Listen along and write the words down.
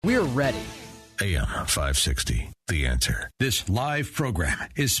We're ready. AM 560, The Answer. This live program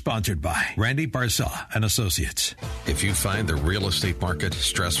is sponsored by Randy Barcella and Associates. If you find the real estate market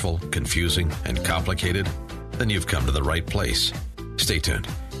stressful, confusing, and complicated, then you've come to the right place. Stay tuned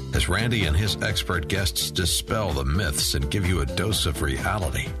as Randy and his expert guests dispel the myths and give you a dose of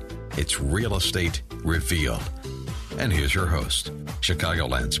reality. It's Real Estate Revealed. And here's your host,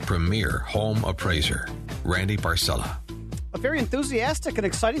 Chicagoland's premier home appraiser, Randy Barcella. A very enthusiastic and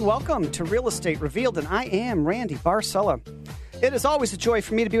exciting welcome to Real Estate Revealed, and I am Randy Barcella. It is always a joy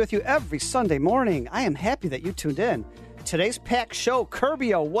for me to be with you every Sunday morning. I am happy that you tuned in. Today's packed show,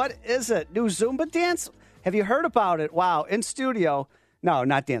 Curbio, what is it? New Zumba dance? Have you heard about it? Wow, in studio, no,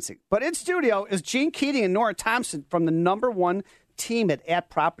 not dancing, but in studio is Gene Keating and Nora Thompson from the #1 team at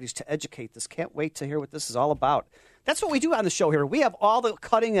Properties to educate this. Can't wait to hear what this is all about. That's what we do on the show here. We have all the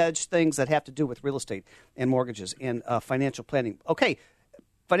cutting-edge things that have to do with real estate and mortgages and financial planning. Okay,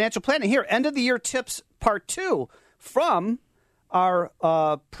 financial planning here. End of the year tips part 2 from our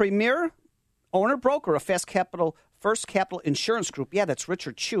premier owner-broker of First Capital Insurance Group. Yeah, that's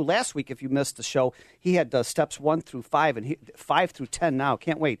Richard Chu. Last week, if you missed the show, he had steps 1 through 5 and 5 through 10 now.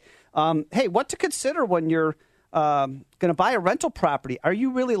 Can't wait. Hey, what to consider when you're going to buy a rental property? Are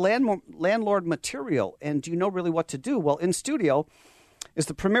you really landlord material? And do you know really what to do? Well, in studio is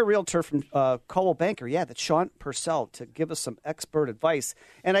the premier realtor from Coldwell Banker. Yeah, that's Sean Purcell to give us some expert advice.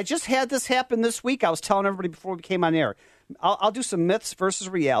 And I just had this happen this week. I was telling everybody before we came on air. I'll do some myths versus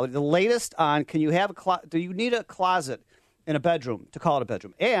reality. The latest on do you need a closet in a bedroom to call it a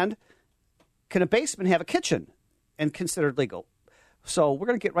bedroom? And can a basement have a kitchen and considered legal? So we're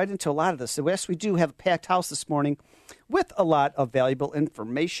going to get right into a lot of this. So yes, we do have a packed house this morning with a lot of valuable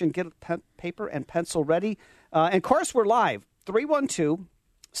information. Get paper and pencil ready. And of course, we're live.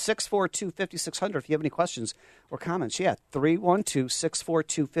 312-642-5600 if you have any questions or comments. Yeah,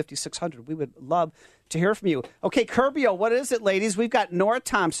 312-642-5600. We would love to hear from you. Okay, Curbio, what is it, ladies? We've got Nora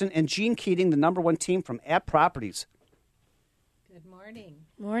Thompson and Gene Keating, the #1 team from Properties. Good morning.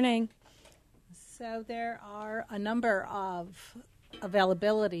 Morning. So there are a number of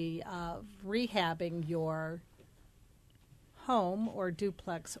availability of rehabbing your home or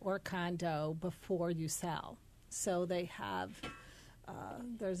duplex or condo before you sell. So they have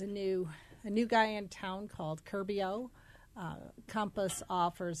there's a new guy in town called Curbio. Compass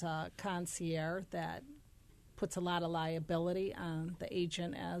offers a concierge that puts a lot of liability on the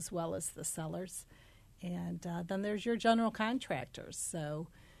agent as well as the sellers. And then there's your general contractors. So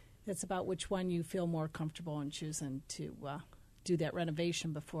it's about which one you feel more comfortable in choosing to do that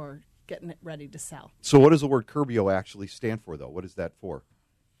renovation before getting it ready to sell. So what does the word Curbio actually stand for, though? What is that for?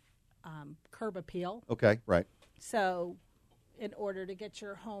 Curb appeal. Okay, right. So in order to get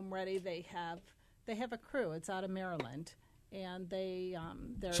your home ready, they have a crew. It's out of Maryland. And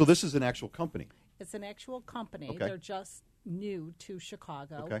so this is an actual company? It's an actual company. Okay. They're just new to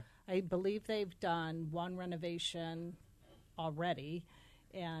Chicago. Okay. I believe they've done one renovation already.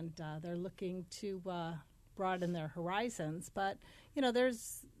 And they're looking to broaden their horizons. But,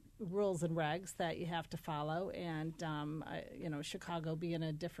 there's rules and regs that you have to follow. And, Chicago being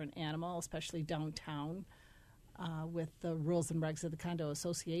a different animal, especially downtown, with the rules and regs of the condo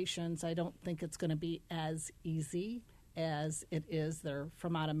associations, I don't think it's going to be as easy as it is. They're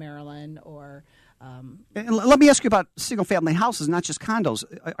from out of Maryland or... And let me ask you about single-family houses, not just condos.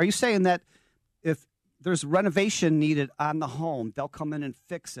 Are you saying that if there's renovation needed on the home, they'll come in and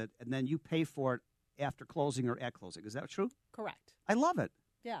fix it, and then you pay for it after closing or at closing? Is that true? Correct. I love it.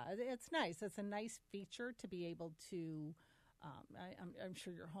 Yeah, it's nice. It's a nice feature to be able to, I'm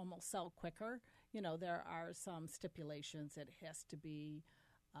sure your home will sell quicker. There are some stipulations. It has to be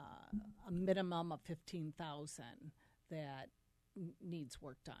a minimum of $15,000 that needs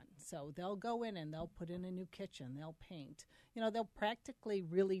work done. So they'll go in and they'll put in a new kitchen. They'll paint. They'll practically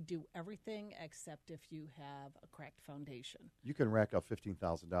really do everything except if you have a cracked foundation. You can rack up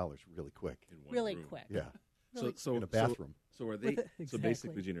 $15,000 really quick. In one room. Quick. Yeah. Really so in a bathroom. So are they? Exactly. So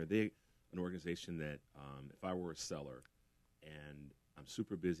basically, Gina, are they an organization that if I were a seller and I'm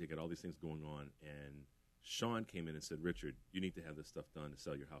super busy, I got all these things going on, and Sean came in and said, Richard, you need to have this stuff done to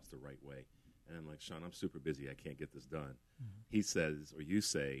sell your house the right way. And I'm like, Sean, I'm super busy. I can't get this done. Mm-hmm. He says, or you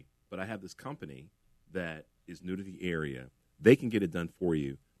say, but I have this company that is new to the area. They can get it done for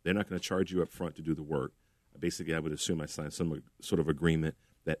you. They're not going to charge you up front to do the work. Basically, I would assume I signed some sort of agreement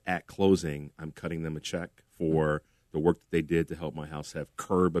that at closing, I'm cutting them a check for the work that they did to help my house have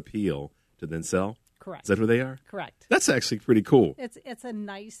curb appeal to then sell. Correct. Is that who they are? Correct. That's actually pretty cool. It's a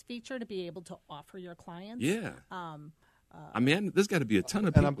nice feature to be able to offer your clients. Yeah. I mean, there's got to be a ton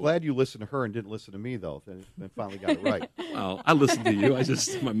of people. And I'm glad you listened to her and didn't listen to me, though. Then finally got it right. Well, I listened to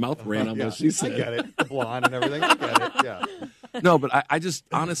you. My mouth ran on what she said. I get it. The blonde and everything. I get it. Yeah. No, but I just,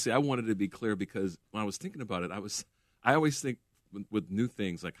 honestly, I wanted to be clear because when I was thinking about it, I always think with new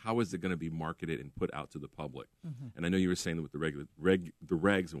things, like how is it going to be marketed and put out to the public? Mm-hmm. And I know you were saying with the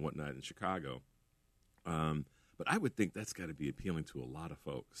regs and whatnot in Chicago, but I would think that's got to be appealing to a lot of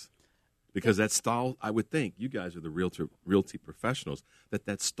folks. Because that stalls, I would think, you guys are the realty professionals,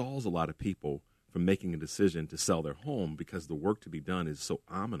 that stalls a lot of people from making a decision to sell their home because the work to be done is so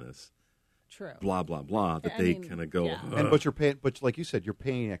ominous. True. Blah, blah, blah, that they kind of go. Yeah. But you're paying, but like you said, you're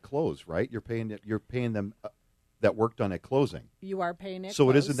paying at close, right? You're paying them that work done at closing. You are paying it. So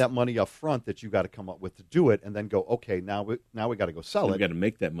close. it isn't that money up front that you got to come up with to do it, and then go, okay, now we got to go sell it. We got to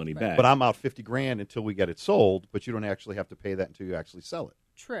make that money back. But I'm out $50,000 until we get it sold. But you don't actually have to pay that until you actually sell it.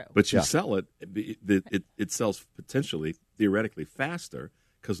 True. But you sell it, it sells potentially, theoretically faster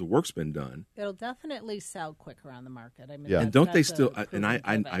because the work's been done. It'll definitely sell quicker on the market. I mean, and don't they still? And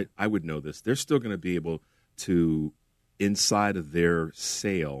I would know this. They're still going to be able to, inside of their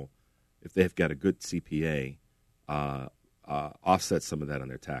sale, if they've got a good CPA, offset some of that on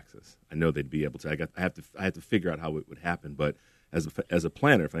their taxes. I know they'd be able to. I have to figure out how it would happen, but as a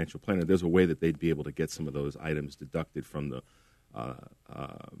planner, financial planner, there's a way that they'd be able to get some of those items deducted from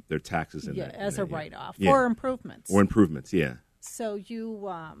their taxes as a write-off or improvements. Or improvements, yeah. So you,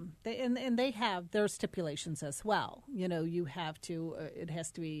 they have their stipulations as well. You know, you have to. It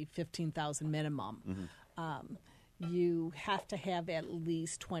has to be 15,000 minimum. Mm-hmm. You have to have at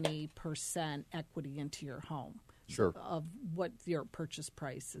least 20% equity into your home. Sure. Of what your purchase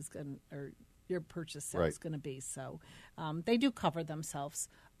price is going, or your purchase sale is going to be. So they do cover themselves,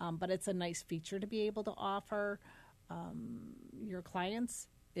 but it's a nice feature to be able to offer your clients.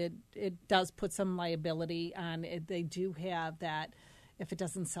 It does put some liability on it. They do have that if it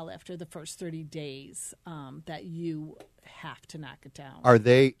doesn't sell after the first 30 days, that you have to knock it down. Are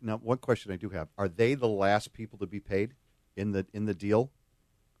they now? One question I do have: are they the last people to be paid in the deal?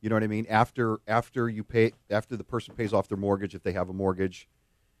 You know what I mean? After the person pays off their mortgage, if they have a mortgage,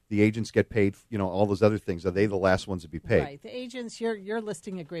 the agents get paid. You know, all those other things. Are they the last ones to be paid? Right. The agents, your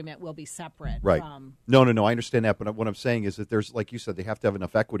listing agreement will be separate. Right. From No. I understand that, but what I'm saying is that there's, like you said, they have to have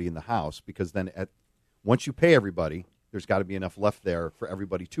enough equity in the house because then once you pay everybody, there's got to be enough left there for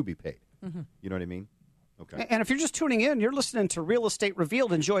everybody to be paid. Mm-hmm. You know what I mean? Okay. And if you're just tuning in, you're listening to Real Estate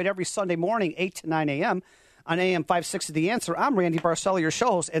Revealed. Enjoy it every Sunday morning, 8 to 9 a.m. on AM 560 The Answer. I'm Randy Barcella, your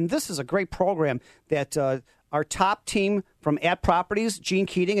show host, and this is a great program that our top team from At Properties, Gene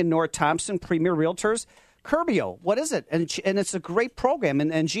Keating and Nora Thompson, Premier Realtors. Curbio, what is it? And it's a great program.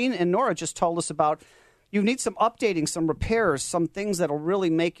 And Gene and Nora just told us about you need some updating, some repairs, some things that will really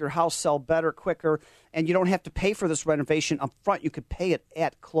make your house sell better, quicker, and you don't have to pay for this renovation up front. You could pay it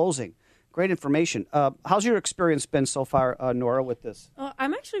at closing. Great information. How's your experience been so far, Nora, with this? Well,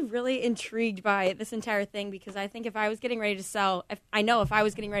 I'm actually really intrigued by this entire thing because I think if I was getting ready to sell, if I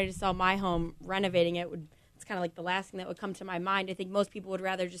was getting ready to sell my home, renovating it it's kind of like the last thing that would come to my mind. I think most people would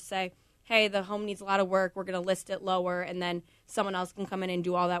rather just say, hey, the home needs a lot of work, we're going to list it lower, and then someone else can come in and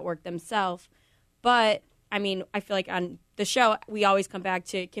do all that work themselves. But, I mean, I feel like on the show, we always come back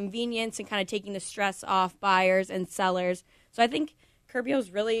to convenience and kind of taking the stress off buyers and sellers. So I think Curbio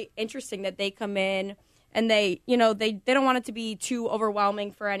is really interesting that they come in and they don't want it to be too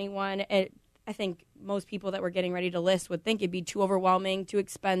overwhelming for anyone. I think most people that were getting ready to list would think it'd be too overwhelming, too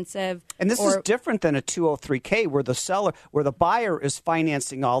expensive. And this is different than a 203K where the buyer is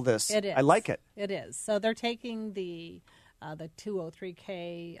financing all this. It is. I like it. It is. So they're taking the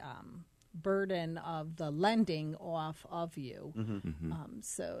 203K burden of the lending off of you.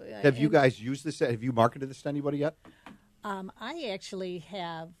 Mm-hmm. Have you guys used this? Have you marketed this to anybody yet? I actually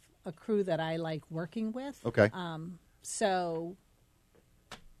have a crew that I like working with. Okay. So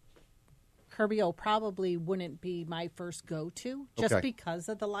Curbio probably wouldn't be my first go-to just because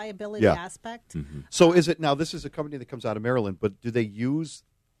of the liability aspect. Mm-hmm. So is it now? This is a company that comes out of Maryland, but do they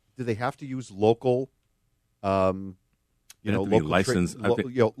have to use local, local licensed,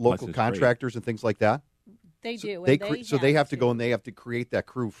 local contractors and things like that? They do. They have to go and they have to create that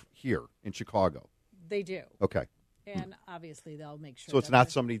crew here in Chicago. They do. Okay. And obviously they'll make sure. So it's not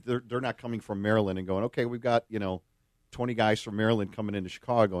somebody they're not coming from Maryland and going, okay, we've got 20 guys from Maryland coming into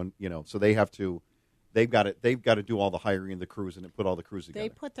Chicago, and so they have to They've got to do all the hiring and the crews and put all the crews together. They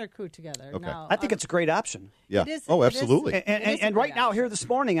put their crew together. Okay. Now, I think it's a great option. Yeah. It is- Oh, it is- absolutely. it is a And great right now, here this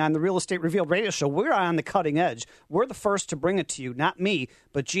morning on the Real Estate Revealed radio show, we're on the cutting edge. We're the first to bring it to you, not me,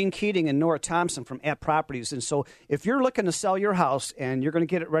 but Gene Keating and Nora Thompson from App Properties. And so if you're looking to sell your house and you're going to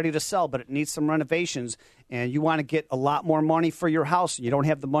get it ready to sell, but it needs some renovations, and you want to get a lot more money for your house, and you don't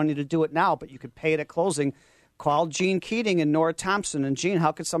have the money to do it now, but you could pay it at closing, call Gene Keating and Nora Thompson. And, Gene,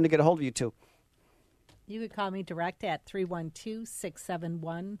 how could somebody get a hold of you two? You could call me direct at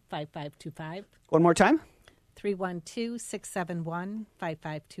 312-671-5525. One more time?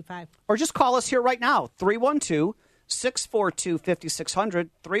 312-671-5525. Or just call us here right now, 312-642-5600,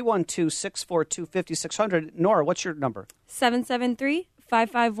 312-642-5600. Nora, what's your number?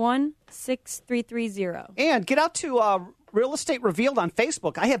 773-551-6330. And get out to Real Estate Revealed on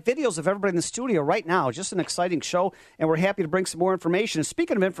Facebook. I have videos of everybody in the studio right now. Just an exciting show, and we're happy to bring some more information. And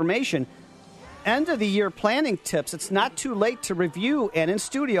speaking of information, end of the year planning tips. It's not too late to review. And in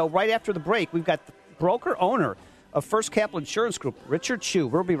studio, right after the break, we've got the broker owner of First Capital Insurance Group, Richard Chu.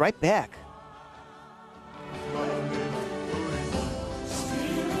 We'll be right back.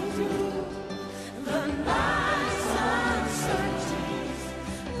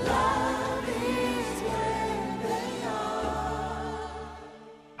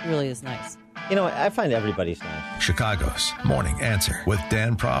 It really is nice. You know, I find everybody's nice. Chicago's Morning Answer with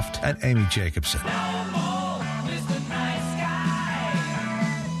Dan Proft and Amy Jacobson.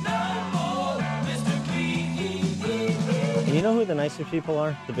 And you know who the nicest people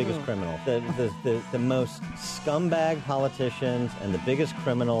are? The biggest criminals. The most scumbag politicians and the biggest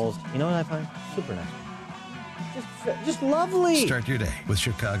criminals. You know what I find? Super nice. Just lovely. Start your day with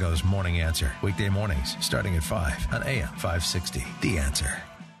Chicago's Morning Answer. Weekday mornings starting at 5 on AM 560. The Answer.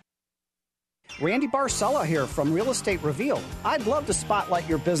 Randy Barcella here from Real Estate Revealed. I'd love to spotlight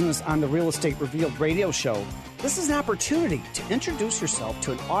your business on the Real Estate Revealed radio show. This is an opportunity to introduce yourself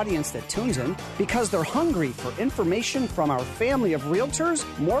to an audience that tunes in because they're hungry for information from our family of realtors,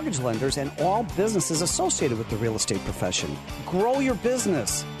 mortgage lenders, and all businesses associated with the real estate profession. Grow your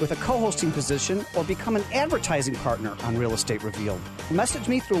business with a co-hosting position or become an advertising partner on Real Estate Revealed. Message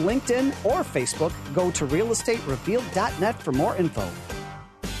me through LinkedIn or Facebook. Go to realestaterevealed.net for more info.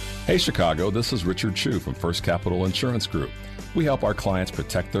 Hey Chicago, this is Richard Chu from First Capital Insurance Group. We help our clients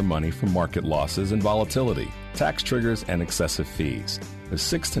protect their money from market losses and volatility, tax triggers, and excessive fees. A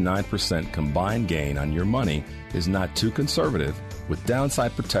 6 to 9% combined gain on your money is not too conservative. With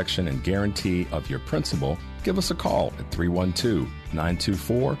downside protection and guarantee of your principal, give us a call at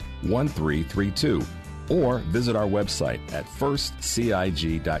 312-924-1332 or visit our website at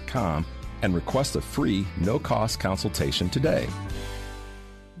firstcig.com and request a free, no-cost consultation today.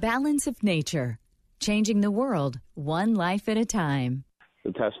 Balance of Nature, changing the world one life at a time.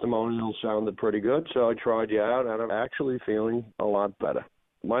 The testimonials sounded pretty good, so I tried you out, and I'm actually feeling a lot better.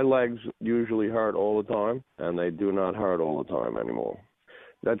 My legs usually hurt all the time, and they do not hurt all the time anymore.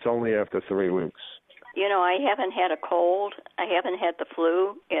 That's only after 3 weeks. You know, I haven't had a cold. I haven't had the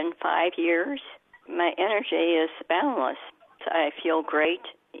flu in 5 years. My energy is boundless. I feel great,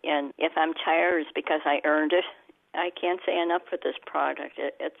 and if I'm tired, it's because I earned it. I can't say enough for this product.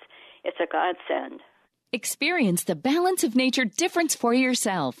 It's a godsend. Experience the Balance of Nature difference for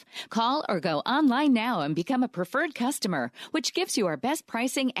yourself. Call or go online now and become a preferred customer, which gives you our best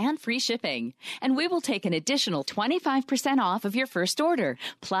pricing and free shipping. And we will take an additional 25% off of your first order.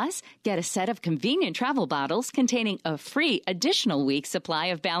 Plus, get a set of convenient travel bottles containing a free additional week supply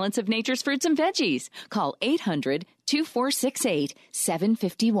of Balance of Nature's fruits and veggies. Call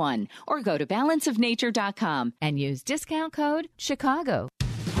 800-2468-751 or go to balanceofnature.com and use discount code Chicago.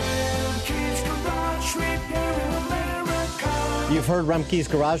 You've heard Rumpke's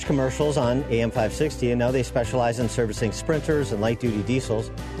Garage commercials on AM 560, and now they specialize in servicing Sprinters and light-duty diesels.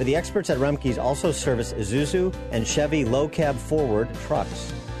 But the experts at Rumpke's also service Isuzu and Chevy low-cab forward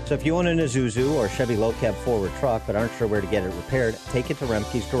trucks. So if you own an Isuzu or Chevy low-cab forward truck but aren't sure where to get it repaired, take it to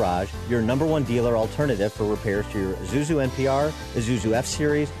Rumpke's Garage, your #1 dealer alternative for repairs to your Isuzu NPR, Isuzu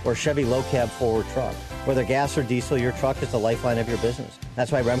F-Series, or Chevy low-cab forward truck. Whether gas or diesel, your truck is the lifeline of your business.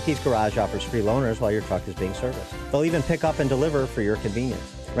 That's why Rumpke's Garage offers free loaners while your truck is being serviced. They'll even pick up and deliver for your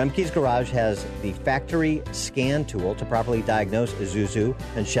convenience. Rumpke's Garage has the factory scan tool to properly diagnose Isuzu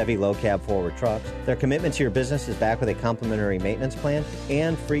and Chevy low-cab forward trucks. Their commitment to your business is backed with a complimentary maintenance plan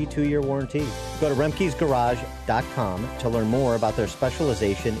and free 2-year warranty. Go to Rumpke'sGarage.com to learn more about their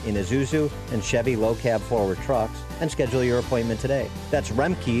specialization in Isuzu and Chevy low-cab forward trucks and schedule your appointment today. That's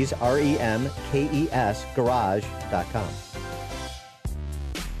Remkes, REMKES, Garage.com.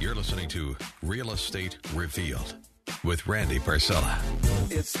 You're listening to Real Estate Revealed with Randy Barcella.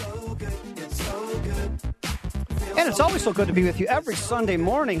 It's so good, it's so good, And it's always so good to be with you every Sunday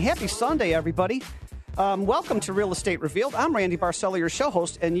morning. Happy Sunday, everybody. Welcome to Real Estate Revealed. I'm Randy Barcella, your show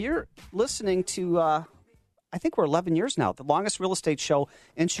host, and you're listening to, I think we're 11 years now, the longest real estate show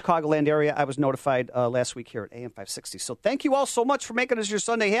in Chicagoland area. I was notified last week here at AM 560. So thank you all so much for making us your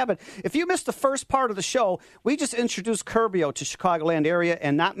Sunday habit. If you missed the first part of the show, we just introduced Curbio to Chicagoland area,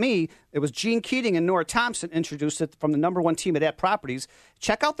 and not me. It was Gene Keating and Nora Thompson introduced it from the #1 team at Properties.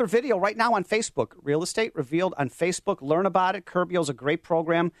 Check out their video right now on Facebook. Real Estate Revealed on Facebook. Learn about it. Curbio's a great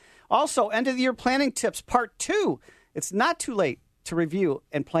program. Also, end of the year planning tips, part 2. It's not too late to review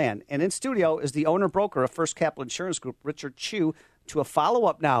and plan. And in studio is the owner-broker of First Capital Insurance Group, Richard Chu, to a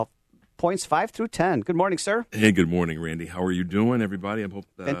follow-up now, points 5 through 10. Good morning, sir. Hey, good morning, Randy. How are you doing, everybody? I hope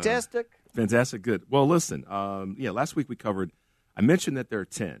Fantastic. Fantastic, good. Well, listen, last week I mentioned that there are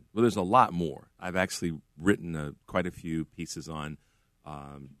 10. Well, there's a lot more. I've actually written quite a few pieces on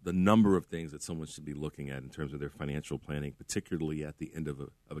the number of things that someone should be looking at in terms of their financial planning, particularly at the end of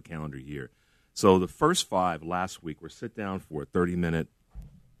a calendar year. So the first 5 last week were sit down for a 30-minute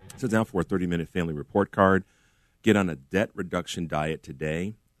family report card, get on a debt reduction diet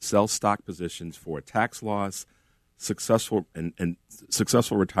today, sell stock positions for a tax loss, successful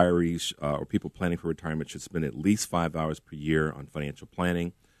retirees or people planning for retirement should spend at least 5 hours per year on financial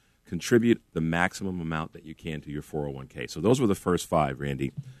planning, contribute the maximum amount that you can to your 401k. So those were the first 5,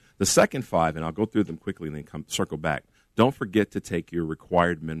 Randy. The second 5, and I'll go through them quickly and then circle back. Don't forget to take your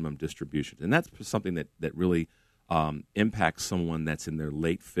required minimum distributions. And that's something that really impacts someone that's in their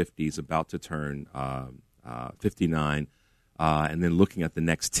late 50s, about to turn 59, and then looking at the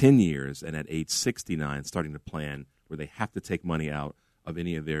next 10 years and at age 69 starting to plan where they have to take money out of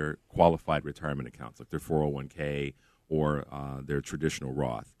any of their qualified retirement accounts, like their 401k or their traditional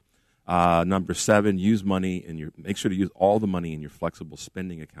Roth. Number 7, make sure to use all the money in your flexible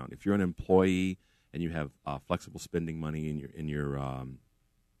spending account. If you're an employee and you have flexible spending money in your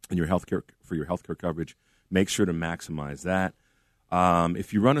healthcare for your healthcare coverage, make sure to maximize that.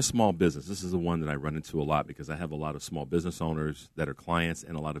 If you run a small business, this is the one that I run into a lot because I have a lot of small business owners that are clients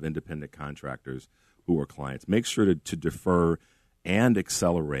and a lot of independent contractors who are clients. Make sure to defer and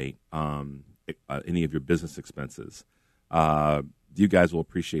accelerate any of your business expenses. You guys will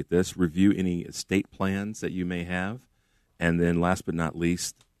appreciate this. Review any estate plans that you may have. And then last but not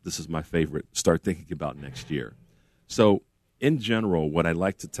least, this is my favorite, start thinking about next year. So in general, what I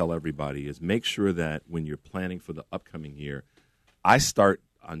like to tell everybody is make sure that when you're planning for the upcoming year, I start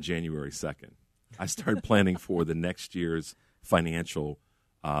on January 2nd. I start planning for the next year's financial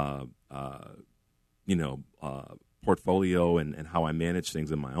portfolio and how I manage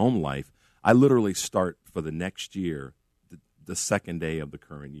things in my own life. I literally start for the next year, the second day of the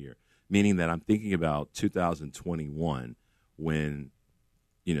current year, meaning that I'm thinking about 2021 when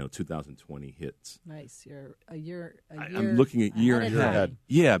 2020 hits. Nice. You're a year. I'm looking at year ahead.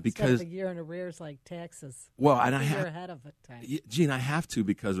 Yeah, because the year in arrears like taxes. Well, and I have ahead of it time. Gene, I have to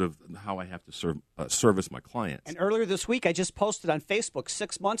because of how I have to service my clients. And earlier this week, I just posted on Facebook.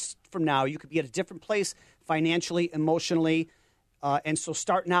 6 months from now, you could be at a different place financially, emotionally. And so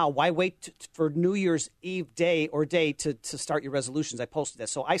start now. Why wait for New Year's Eve day to start your resolutions? I posted that.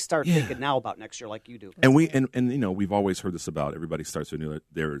 So I start thinking now about next year like you do. And we've always heard this about everybody starts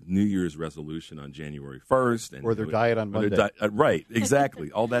their New Year's resolution on January 1st. Or their diet on Monday. Right,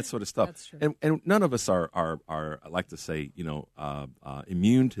 exactly. All that sort of stuff. That's true. And none of us are I like to say,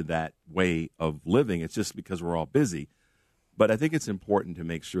 immune to that way of living. It's just because we're all busy. But I think it's important to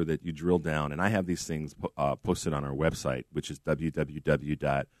make sure that you drill down, and I have these things posted on our website, which is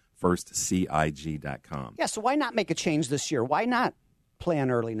www.firstcig.com. Yeah, so why not make a change this year? Why not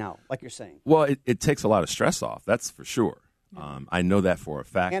plan early now, like you're saying? Well, it takes a lot of stress off, that's for sure. I know that for a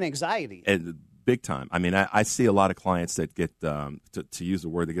fact. And anxiety. And big time. I mean, I see a lot of clients that get, to use the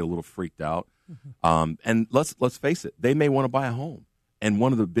word, they get a little freaked out. Mm-hmm. And let's face it, they may want to buy a home. And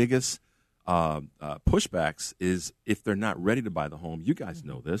one of the biggest pushbacks is if they're not ready to buy the home. You guys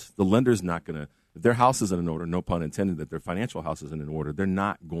know this. The lender's not going to, if their house isn't in order, no pun intended, that their financial house isn't in order, they're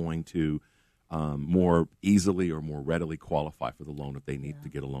not going to more easily or more readily qualify for the loan if they need to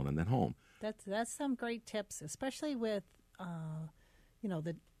get a loan on that home. That's some great tips, especially with,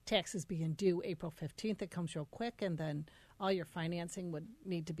 the taxes being due April 15th. It comes real quick, and then all your financing would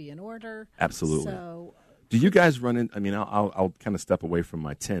need to be in order. Absolutely. So, do you guys run in? I mean, I'll kind of step away from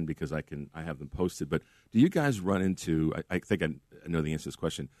my 10 because I have them posted. But do you guys run into? I think I know the answer to this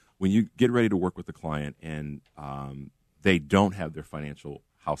question. When you get ready to work with the client and they don't have their financial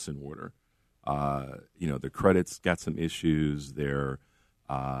house in order, their credit's got some issues. They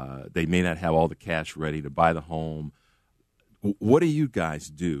may not have all the cash ready to buy the home. What do you guys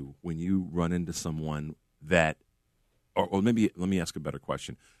do when you run into someone that, or maybe let me ask a better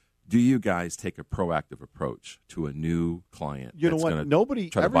question. Do you guys take a proactive approach to a new client You know that's what? going Nobody to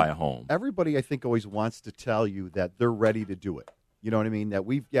try to buy a home? Everybody, I think, always wants to tell you that they're ready to do it. You know what I mean? That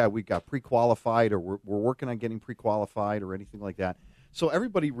we got pre-qualified, or we're working on getting pre-qualified, or anything like that. So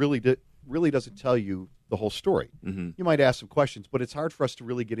everybody really doesn't tell you the whole story. Mm-hmm. You might ask some questions, but it's hard for us to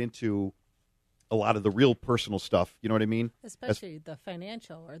really get into a lot of the real personal stuff. You know what I mean? Especially the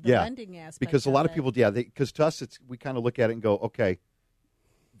financial or the lending aspect. Because a lot of people, because to us, we kind of look at it and go, okay,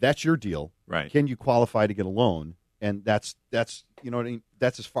 that's your deal. Right. Can you qualify to get a loan? And that's you know what I mean?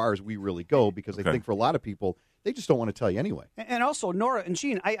 That's as far as we really go, because I think for a lot of people, they just don't want to tell you anyway. And also, Nora and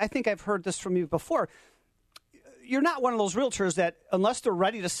Gene, I think I've heard this from you before. You're not one of those realtors that, unless they're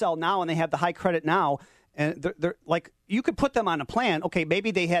ready to sell now and they have the high credit now, and they're like, you could put them on a plan. Okay,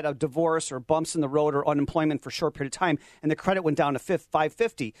 maybe they had a divorce or bumps in the road or unemployment for a short period of time, and the credit went down to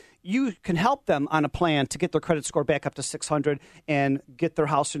 550. You can help them on a plan to get their credit score back up to 600 and get their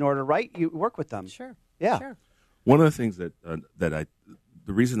house in order, right? You work with them. Sure. Yeah. Sure. One of the things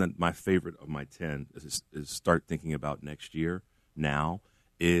the reason that my favorite of my 10 is start thinking about next year now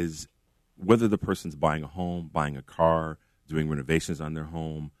is whether the person's buying a home, buying a car, doing renovations on their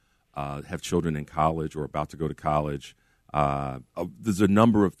home, have children in college or about to go to college. There's a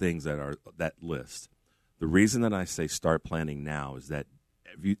number of things that are that list. The reason that I say start planning now is that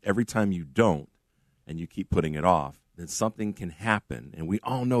every time you don't and you keep putting it off, then something can happen. And we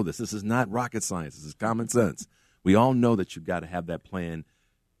all know this. This is not rocket science. This is common sense. We all know that you've got to have that plan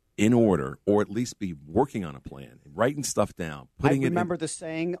in order, or at least be working on a plan, writing stuff down. I remember the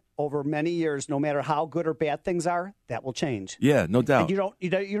saying over many years, no matter how good or bad things are, that will change. Yeah, no doubt. And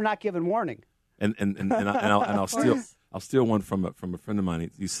you're not given warning. And I'll steal one from a friend of mine.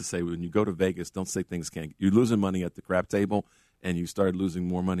 He used to say, when you go to Vegas, don't say things can't. You're losing money at the crap table, and you start losing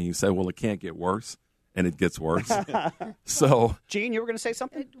more money. You say, well, it can't get worse. And it gets worse. So, Gene, you were going to say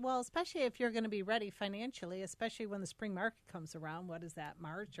something? Well, especially if you're going to be ready financially, especially when the spring market comes around. What is that,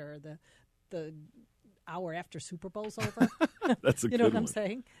 March or the hour after Super Bowl's over? That's a good one. You know what I'm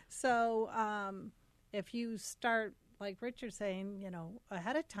saying? So if you start, like Richard's saying,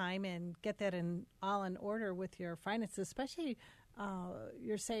 ahead of time and get that all in order with your finances, especially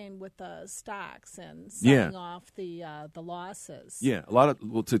you're saying with the stocks and selling off the losses. Yeah, a lot of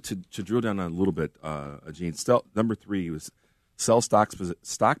to drill down on a little bit, Gene. Number 3 was sell stock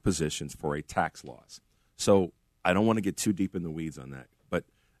positions for a tax loss. So I don't want to get too deep in the weeds on that, but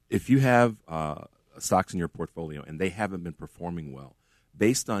if you have stocks in your portfolio and they haven't been performing well,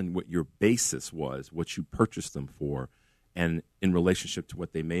 based on what your basis was, what you purchased them for, and in relationship to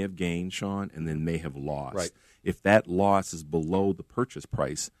what they may have gained, Sean, and then may have lost. Right. If that loss is below the purchase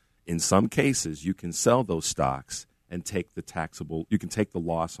price, in some cases you can sell those stocks and take you can take the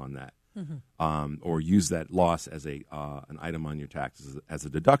loss on that, or use that loss as an item on your taxes as a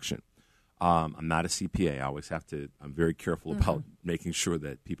deduction. I'm not a CPA. I'm very careful about making sure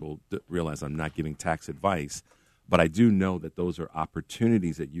that people realize I'm not giving tax advice, but I do know that those are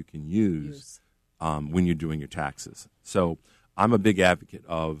opportunities that you can use. When you're doing your taxes. So I'm a big advocate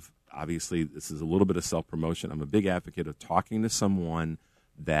of, obviously, this is a little bit of self-promotion. I'm a big advocate of talking to someone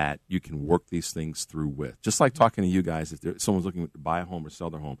that you can work these things through with. Just like talking to you guys, if someone's looking to buy a home or sell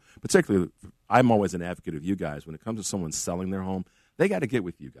their home. Particularly, I'm always an advocate of you guys. When it comes to someone selling their home, they got to get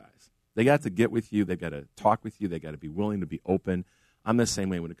with you guys. They got to get with you. They got to talk with you. They got to be willing to be open. I'm the same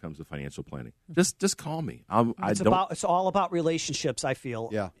way when it comes to financial planning. Just call me. It's all about relationships, I feel.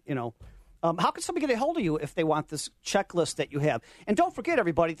 Yeah. How can somebody get a hold of you if they want this checklist that you have? And don't forget,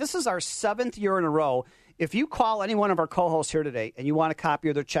 everybody, this is our 7th year in a row. If you call any one of our co-hosts here today and you want a copy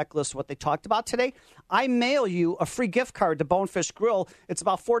of their checklist, what they talked about today, I mail you a free gift card to Bonefish Grill. It's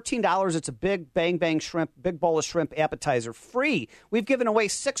about $14. It's a big bang bang shrimp, big bowl of shrimp appetizer, free. We've given away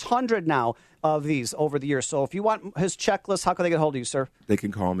 600 now of these over the years. So if you want his checklist, how can they get a hold of you, sir? They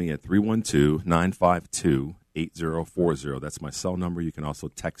can call me at 312-952-8040. That's my cell number. You can also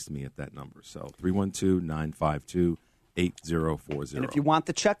text me at that number. So 312-952-8040. And if you want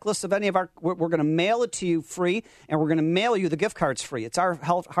the checklist of any of we're going to mail it to you free, and we're going to mail you the gift cards free. It's our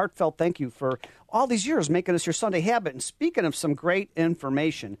heartfelt thank you for all these years making us your Sunday habit. And speaking of some great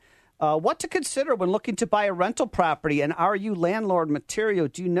information, what to consider when looking to buy a rental property, and are you landlord material?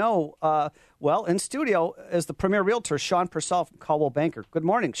 Do you know? Well, in studio is the premier realtor, Sean Purcell from Caldwell Banker. Good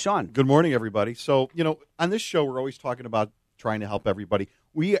morning, Sean. Good morning, everybody. So, on this show, we're always talking about trying to help everybody.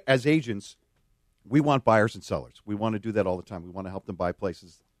 We, as agents, we want buyers and sellers. We want to do that all the time. We want to help them buy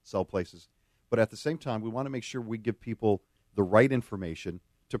places, sell places. But at the same time, we want to make sure we give people the right information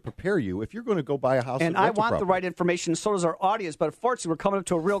to prepare you if you're going to go buy a house. And I want the right information, so does our audience, but unfortunately we're coming up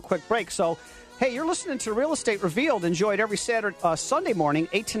to a real quick break. So, hey, you're listening to Real Estate Revealed. Enjoy it every Sunday morning,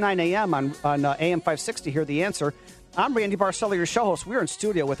 8 to 9 a.m. on AM 560. Hear the answer. I'm Randy Barcella, your show host. We're in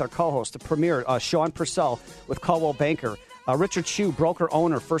studio with our co-host, the premier, Sean Purcell with Coldwell Banker, Richard Chu, broker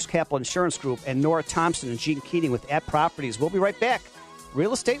owner, First Capital Insurance Group, and Nora Thompson and Gene Keating with At Properties. We'll be right back.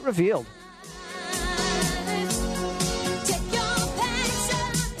 Real Estate Revealed.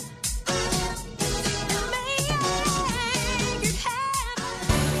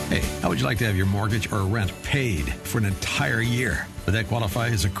 Hey, how would you like to have your mortgage or rent paid for an entire year? Would that qualify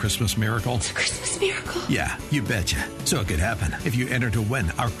as a Christmas miracle? It's a Christmas miracle. Yeah, you betcha. So it could happen if you enter to win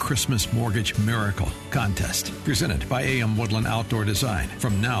our Christmas Mortgage Miracle Contest. Presented by AM Woodland Outdoor Design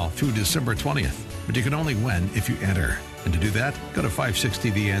from now through December 20th. But you can only win if you enter. And to do that, go to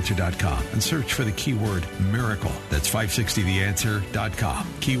 560theanswer.com and search for the keyword miracle. That's 560theanswer.com,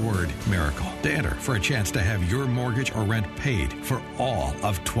 keyword miracle, to enter for a chance to have your mortgage or rent paid for all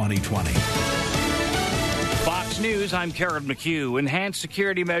of 2020. Fox News, I'm Karen McHugh. Enhanced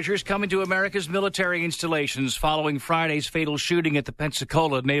security measures coming to America's military installations following Friday's fatal shooting at the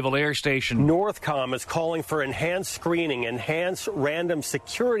Pensacola Naval Air Station. Northcom is calling for enhanced screening, enhanced random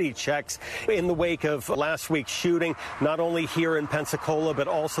security checks in the wake of last week's shooting, not only here in Pensacola, but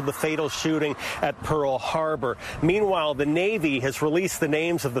also the fatal shooting at Pearl Harbor. Meanwhile, the Navy has released the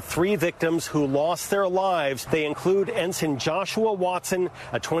names of the 3 victims who lost their lives. They include Ensign Joshua Watson,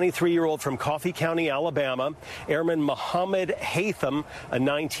 a 23-year-old from Coffee County, Alabama, Airman Muhammad Haytham, a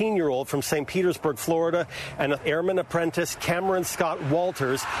 19-year-old from St. Petersburg, Florida, and Airman Apprentice Cameron Scott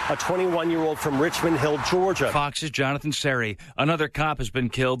Walters, a 21-year-old from Richmond Hill, Georgia. Fox's Jonathan Seri. Another cop has been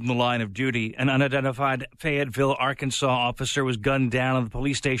killed in the line of duty. An unidentified Fayetteville, Arkansas officer was gunned down in the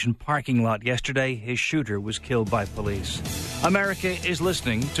police station parking lot yesterday. His shooter was killed by police. America is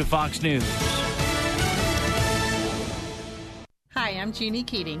listening to Fox News. Hi, I'm Jeannie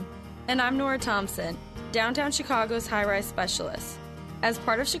Keating. And I'm Nora Thompson, downtown Chicago's high-rise specialist. As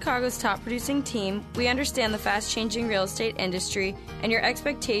part of Chicago's top producing team, we understand the fast-changing real estate industry and your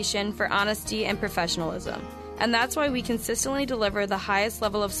expectation for honesty and professionalism. And that's why we consistently deliver the highest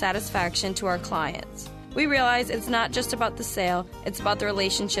level of satisfaction to our clients. We realize it's not just about the sale, it's about the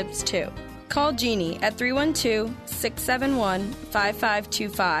relationships too. Call Jeannie at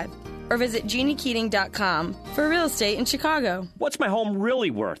 312-671-5525 or visit jeanniekeating.com for real estate in Chicago. What's my home really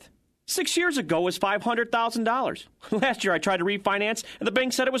worth? 6 years ago it was $500,000. Last year I tried to refinance, and the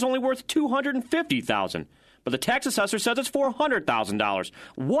bank said it was only worth $250,000. But the tax assessor says it's $400,000.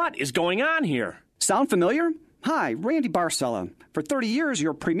 What is going on here? Sound familiar? Hi, Randy Barcella. For 30 years,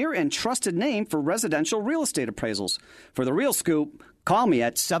 your premier and trusted name for residential real estate appraisals. For the real scoop, call me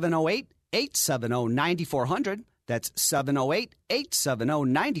at 708-870-9400. That's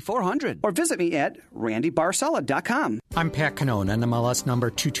 708-870-9400. Or visit me at randybarcella.com. I'm Pat Canone, NMLS number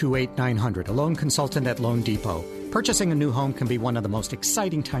 228900, a loan consultant at Loan Depot. Purchasing a new home can be one of the most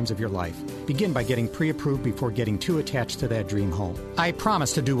exciting times of your life. Begin by getting pre-approved before getting too attached to that dream home. I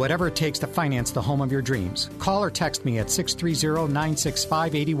promise to do whatever it takes to finance the home of your dreams. Call or text me at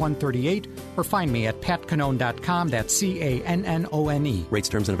 630-965-8138 or find me at patcanone.com. That's CANNONE. Rates,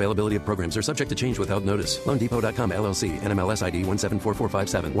 terms, and availability of programs are subject to change without notice. LoanDepot.com, LLC, NMLS ID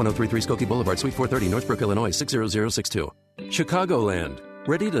 174457, 1033 Skokie Boulevard, Suite 430, Northbrook, Illinois, 60062. Chicagoland.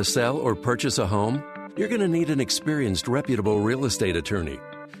 Ready to sell or purchase a home? You're going to need an experienced, reputable real estate attorney.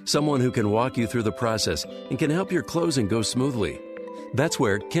 Someone who can walk you through the process and can help your closing go smoothly. That's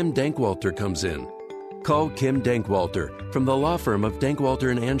where Kim Dankwalter comes in. Call Kim Dankwalter from the law firm of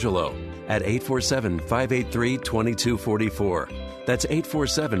Dankwalter & Angelo at 847-583-2244. That's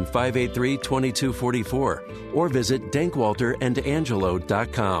 847-583-2244. Or visit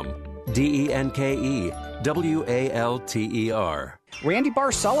dankwalterandangelo.com. DENKEWALTER. Randy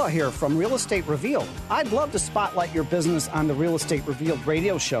Barcella here from Real Estate Revealed. I'd love to spotlight your business on the Real Estate Revealed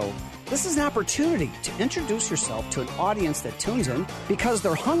radio show. This is an opportunity to introduce yourself to an audience that tunes in because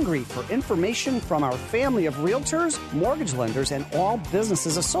they're hungry for information from our family of realtors, mortgage lenders, and all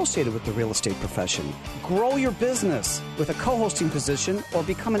businesses associated with the real estate profession. Grow your business with a co-hosting position or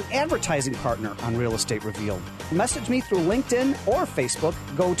become an advertising partner on Real Estate Revealed. Message me through LinkedIn or Facebook.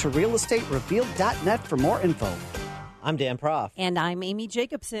 Go to realestaterevealed.net for more info. I'm Dan Proff. And I'm Amy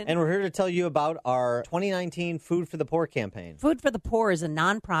Jacobson. And we're here to tell you about our 2019 Food for the Poor campaign. Food for the Poor is a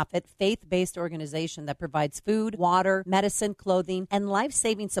nonprofit, faith-based organization that provides food, water, medicine, clothing, and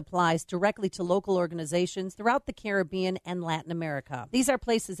life-saving supplies directly to local organizations throughout the Caribbean and Latin America. These are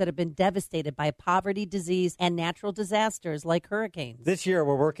places that have been devastated by poverty, disease, and natural disasters like hurricanes. This year,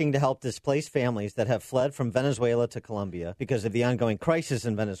 we're working to help displaced families that have fled from Venezuela to Colombia because of the ongoing crisis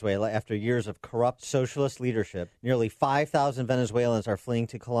in Venezuela after years of corrupt socialist leadership. Nearly 5,000 Venezuelans are fleeing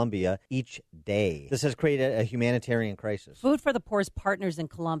to Colombia each day. This has created a humanitarian crisis. Food for the Poor's partners in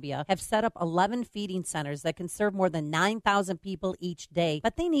Colombia have set up 11 feeding centers that can serve more than 9,000 people each day,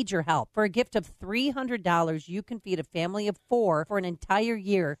 but they need your help. For a gift of $300, you can feed a family of 4 for an entire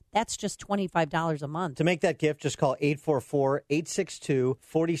year. That's just $25 a month. To make that gift, just call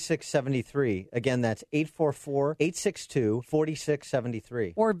 844-862-4673. Again, that's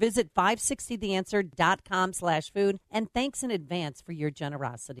 844-862-4673. Or visit 560theanswer.com/food. And thanks in advance for your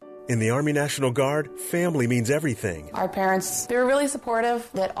generosity. In the Army National Guard, family means everything. Our parents, they were really supportive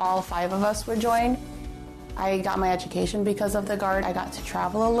that all 5 of us would join. I got my education because of the Guard. I got to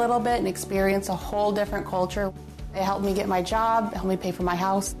travel a little bit and experience a whole different culture. It helped me get my job, helped me pay for my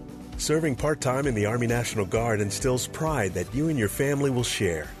house. Serving part-time in the Army National Guard instills pride that you and your family will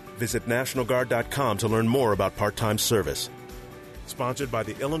share. Visit NationalGuard.com to learn more about part-time service. Sponsored by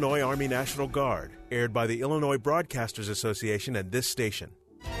the Illinois Army National Guard. Aired by the Illinois Broadcasters Association and this station.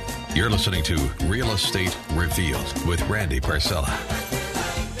 You're listening to Real Estate Revealed with Randy Barcella.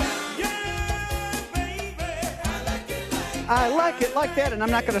 I like it like that, and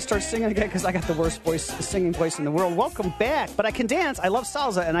I'm not going to start singing again because I got the worst singing voice in the world. Welcome back. But I can dance. I love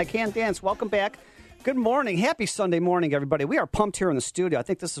salsa, and I can dance. Welcome back. Good morning. Happy Sunday morning, everybody. We are pumped here in the studio. I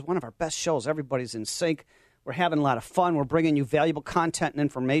think this is one of our best shows. Everybody's in sync. We're having a lot of fun. We're bringing you valuable content and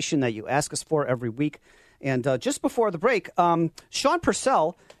information that you ask us for every week. And just before the break, Sean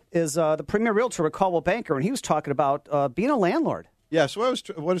Purcell is the premier realtor at Coldwell Banker, and he was talking about being a landlord. Yeah, so I was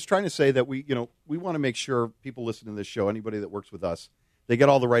trying to say that we want to make sure people listening to this show, anybody that works with us, they get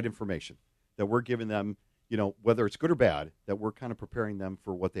all the right information, that we're giving them, whether it's good or bad, that we're kind of preparing them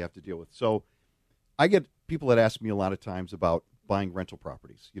for what they have to deal with. So I get people that ask me a lot of times about buying rental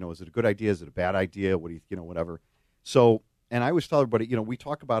properties. Is it a good idea? Is it a bad idea? What do you, whatever. So, and I always tell everybody, we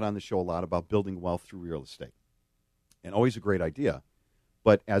talk about on the show a lot about building wealth through real estate, and always a great idea.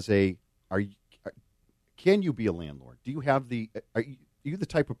 But can you be a landlord? Do you have are you the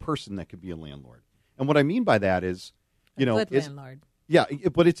type of person that could be a landlord? And what I mean by that is, landlord. Yeah,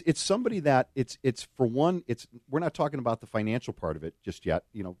 but it's somebody that it's for one, we're not talking about the financial part of it just yet.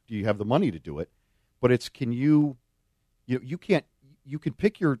 Do you have the money to do it? But it's you can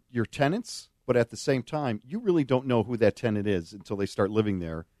pick your tenants, but at the same time, you really don't know who that tenant is until they start living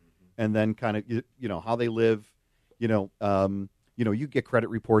there, and then kind of how they live. You get credit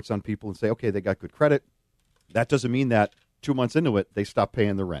reports on people and say, okay, they got good credit. That doesn't mean that 2 months into it they stop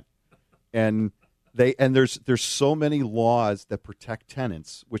paying the rent, and there's so many laws that protect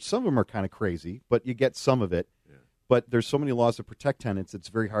tenants, which some of them are kind of crazy, but you get some of it. Yeah. But there's so many laws that protect tenants, it's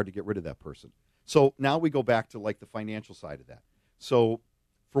very hard to get rid of that person. So now we go back to like the financial side of that. So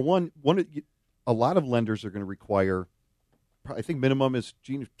for one, a lot of lenders are going to require, I think minimum is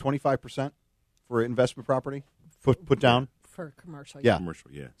 25% for investment property put down. For commercial, yeah. Commercial,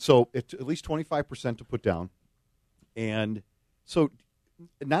 yeah. So it's at least 25% to put down. And so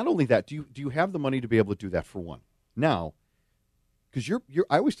not only that, do you have the money to be able to do that for one? Now, because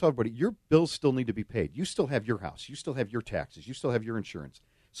I always tell everybody, your bills still need to be paid. You still have your house. You still have your taxes. You still have your insurance.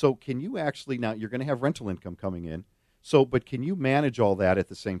 So can you actually, now you're going to have rental income coming in. So, but can you manage all that at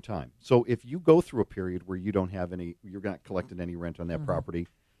the same time? So if you go through a period where you don't have you're not collecting any rent on that property,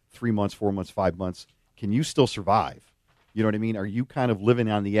 3 months, 4 months, 5 months, can you still survive? You know what I mean? Are you kind of living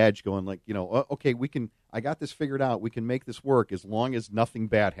on the edge going like, okay, I got this figured out. We can make this work as long as nothing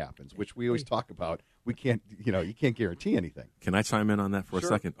bad happens, which we always talk about. We can't, you can't guarantee anything. Can I chime in on that for a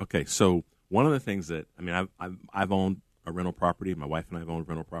second? Okay, so one of the things that, I've owned a rental property. My wife and I have owned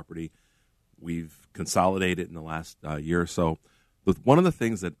rental property. We've consolidated in the last year or so. But one of the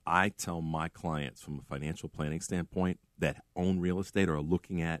things that I tell my clients from a financial planning standpoint that own real estate or are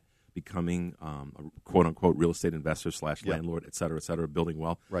looking at becoming a quote-unquote real estate investor / landlord, et cetera, building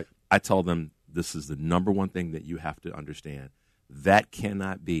wealth. Right. I tell them this is the number one thing that you have to understand. That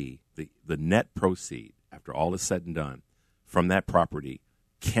cannot be the net proceed after all is said and done from that property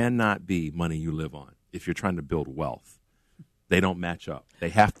cannot be money you live on if you're trying to build wealth. They don't match up. They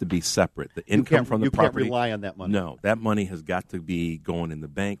have to be separate. The income from the property. You can't rely on that money. No, that money has got to be going in the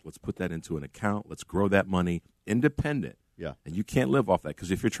bank. Let's put that into an account. Let's grow that money independent. Yeah. And you can't live off that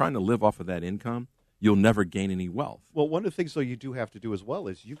because if you're trying to live off of that income, you'll never gain any wealth. Well, one of the things, though, you do have to do as well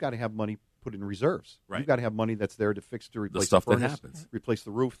is you've got to have money put in reserves. Right. You've got to have money that's there to replace stuff the that furnace, happens. replace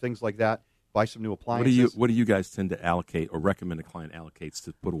the roof, things like that, buy some new appliances. What do you guys tend to allocate or recommend a client allocates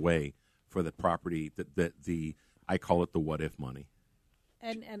to put away for the property that I call it the what if money?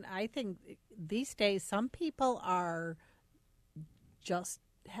 And I think these days some people are just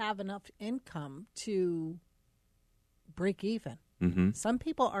have enough income to break even. Mm-hmm. Some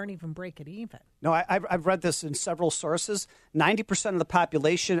people aren't even breaking even. No, I've read this in several sources. 90% of the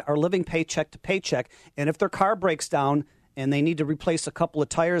population are living paycheck to paycheck, and if their car breaks down and they need to replace a couple of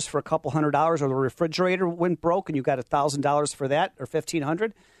tires for a couple $100, or the refrigerator went broke and you got $1,000 for that or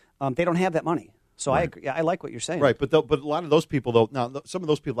 $1,500, they don't have that money. So Right. I agree. I like what you're saying. Right, but a lot of those people, though, now some of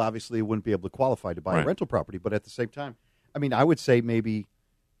those people obviously wouldn't be able to qualify to buy a rental property, but at the same time, I mean, I would say maybe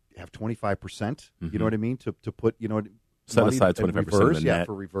have 25%, you know what I mean, to put, Set money aside in 25% of the reserves, net.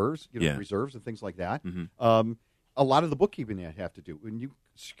 for reserves, Yeah. reserves and things like that. Mhm. A lot of the bookkeeping you have to do, and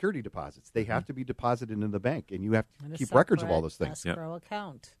security deposits, they have to be deposited into the bank, and you have to And a keep records of all separate those things. escrow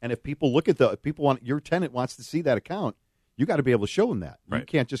account. And if people look at your tenant wants to see that account, you got to be able to show them that. You Right.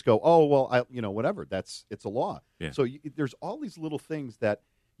 can't just go, oh well, whatever. It's a law. Yeah. So there's all these little things that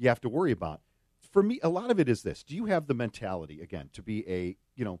you have to worry about. For me, a lot of it is this: do you have the mentality again to be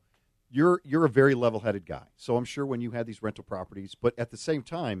you're a very level-headed guy. So I'm sure when you had these rental properties, but at the same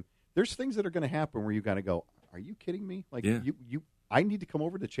time, there's things that are going to happen where you got to go, are you kidding me? Like Yeah. I need to come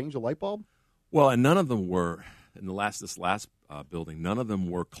over to change a light bulb? Well, and none of them were in this last building. None of them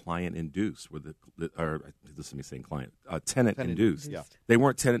were client induced. This is me saying client, tenant induced. Yeah. They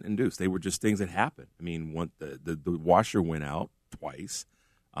weren't tenant induced. They were just things that happened. I mean, the washer went out twice.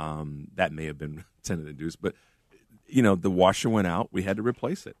 That may have been tenant induced, but the washer went out. We had to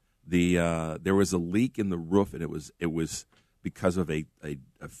replace it. There was a leak in the roof, and it was because of a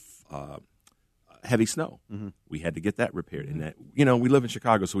heavy snow. Mm-hmm. We had to get that repaired, and that we live in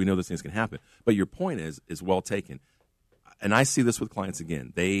Chicago, so we know these things can happen. But your point is well taken, and I see this with clients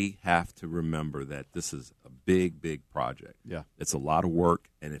again. They have to remember that this is a big project. Yeah, it's a lot of work,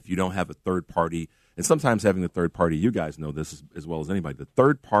 and if you don't have a third party, and sometimes having a third party, you guys know this as well as anybody, the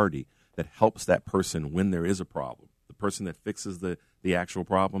third party that helps that person when there is a problem, the person that fixes the actual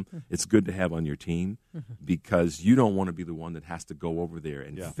problem, it's good to have on your team because you don't want to be the one that has to go over there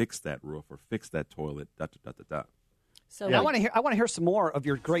and fix that roof or fix that toilet. So I want to hear some more of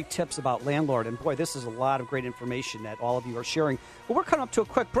your great tips about landlord. And boy, this is a lot of great information that all of you are sharing. But we're coming up to a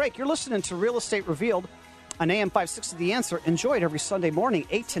quick break. You're listening to Real Estate Revealed on AM 560 The Answer. Enjoy it every Sunday morning,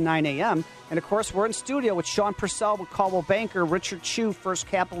 8 to 9 a.m. And of course, we're in studio with Sean Purcell with Caldwell Banker, Richard Chu, First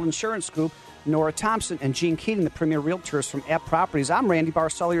Capital Insurance Group, Nora Thompson, and Gene Keating, the premier realtors from App Properties. I'm Randy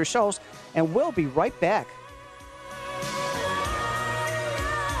Barcella, your shows, and we'll be right back.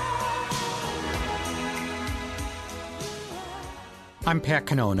 I'm Pat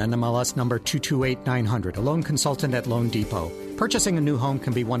Canone, NMLS number 228900, a loan consultant at Loan Depot. Purchasing a new home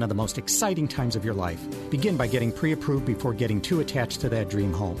can be one of the most exciting times of your life. Begin by getting pre-approved before getting too attached to that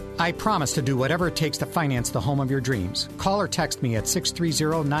dream home. I promise to do whatever it takes to finance the home of your dreams. Call or text me at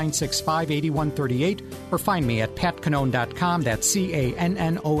 630-965-8138 or find me at patcanone.com. That's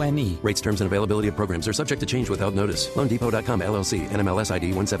CANNONE. Rates, terms, and availability of programs are subject to change without notice. LoanDepot.com, LLC, NMLS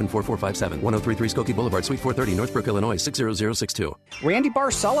ID 1744457, 1033 Skokie Boulevard, Suite 430, Northbrook, Illinois, 60062. Randy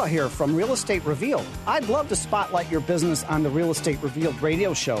Barcella here from Real Estate Revealed. I'd love to spotlight your business on the Real Estate Revealed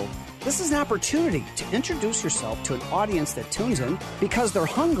radio show. This is an opportunity to introduce yourself to an audience that tunes in because they're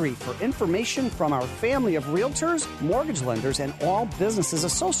hungry for information from our family of realtors, mortgage lenders, and all businesses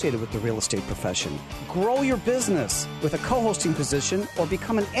associated with the real estate profession. Grow your business with a co-hosting position or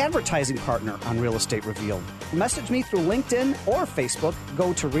become an advertising partner on Real Estate Revealed. Message me through LinkedIn or Facebook.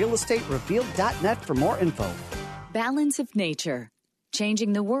 Go to realestaterevealed.net for more info. Balance of Nature.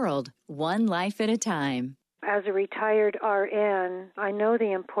 Changing the world, one life at a time. As a retired RN, I know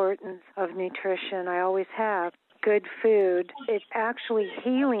the importance of nutrition. I always have. Good food. It's actually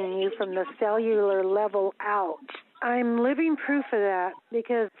healing you from the cellular level out. I'm living proof of that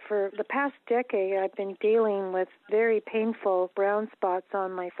because for the past decade, I've been dealing with very painful brown spots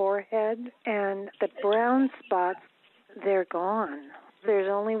on my forehead. And the brown spots, they're gone. There's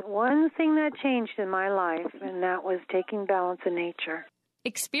only one thing that changed in my life, and that was taking Balance of Nature.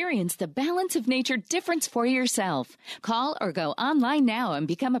 Experience the Balance of Nature difference for yourself. Call or go online now and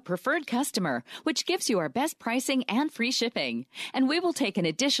become a preferred customer, which gives you our best pricing and free shipping. And we will take an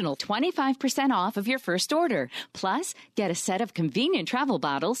additional 25% off of your first order. Plus, get a set of convenient travel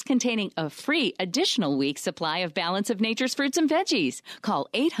bottles containing a free additional week's supply of Balance of Nature's fruits and veggies. Call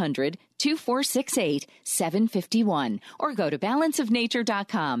 800 888-2468-751 or go to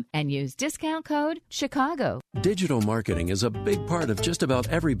balanceofnature.com and use discount code Chicago. Digital marketing is a big part of just about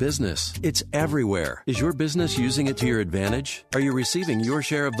every business. It's everywhere. Is your business using it to your advantage? Are you receiving your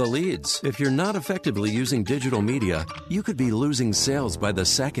share of the leads? If you're not effectively using digital media, you could be losing sales by the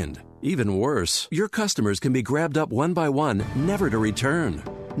second. Even worse, your customers can be grabbed up one by one, never to return.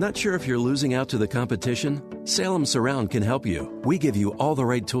 Not sure if you're losing out to the competition? Salem Surround can help you. We give you all the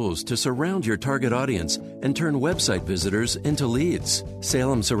right tools to surround your target audience and turn website visitors into leads.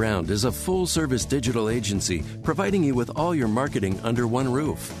 Salem Surround is a full-service digital agency providing you with all your marketing under one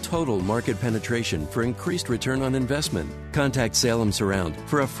roof. Total market penetration for increased return on investment. Contact Salem Surround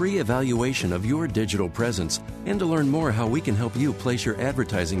for a free evaluation of your digital presence and to learn more how we can help you place your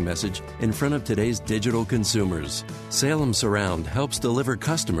advertising message in front of today's digital consumers. Salem Surround helps deliver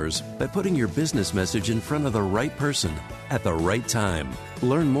customers by putting your business message in front of the right person at the right time.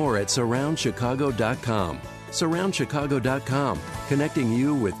 Learn more at surroundchicago.com. Surroundchicago.com, connecting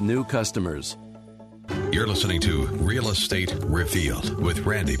you with new customers. You're listening to Real Estate Revealed with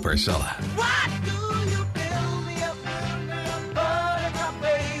Randy Barcella.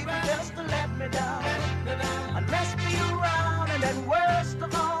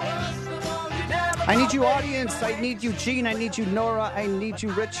 I need you, audience. I need you, Gene. I need you, Nora. I need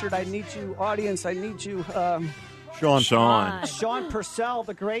you, Richard. I need you, audience. I need you, Sean Purcell,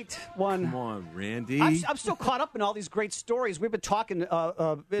 the great one. Come on, Randy. I'm still caught up in all these great stories. We've been talking.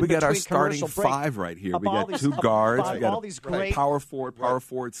 We got our starting five right here. We got two guards. We got all these great power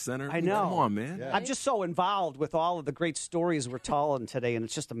forward center. I know. Come on, man. Yeah. I'm just so involved with all of the great stories we're telling today, and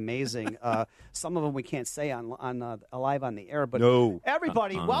it's just amazing. Some of them we can't say on live on the air, but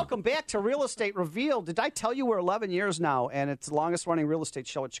everybody, welcome back to Real Estate Revealed. Did I tell you we're 11 years now, and it's the longest running real estate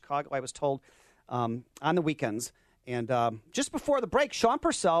show in Chicago? I was told on the weekends. And just before the break, Sean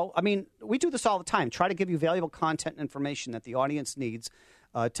Purcell, I mean, we do this all the time, try to give you valuable content and information that the audience needs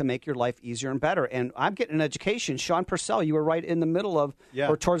to make your life easier and better. And I'm getting an education. Sean Purcell, you were right in the middle of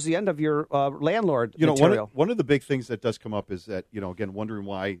or towards the end of your landlord material. One of the big things that does come up is that, again, wondering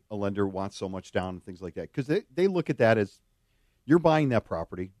why a lender wants so much down and things like that. Because they look at that as you're buying that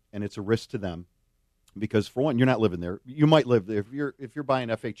property, and it's a risk to them. Because, for one, you're not living there. You might live there. If you're buying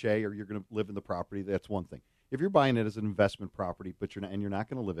FHA or you're going to live in the property, that's one thing. If you're buying it as an investment property, but you're not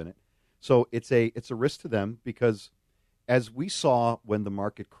going to live in it, so it's a risk to them because, as we saw when the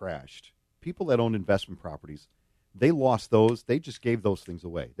market crashed, people that own investment properties, they lost those. They just gave those things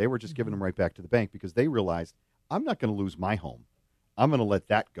away. They were just giving them right back to the bank because they realized I'm not going to lose my home. I'm going to let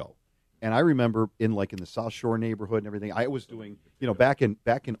that go. And I remember in the South Shore neighborhood and everything, I was doing, back in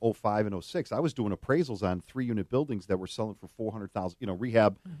 05 and 06, I was doing appraisals on 3-unit buildings that were selling for $400,000.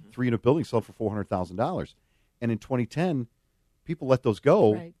 Rehab 3-unit buildings sold for $400,000. And in 2010, people let those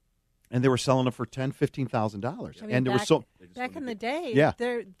go, and they were selling them for $10,000, $15,000. And there was back in the day.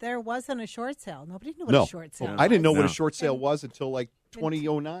 There wasn't a short sale. Nobody knew what a short sale was. I didn't know what a short sale was until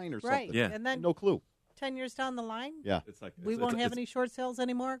 2009 or something. Right. Yeah. And then no clue. 10 years down the line, we won't have any short sales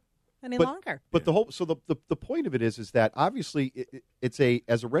anymore any longer. But the point of it is that obviously it's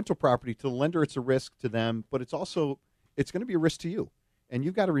as a rental property to the lender, it's a risk to them, but it's going to be a risk to you, and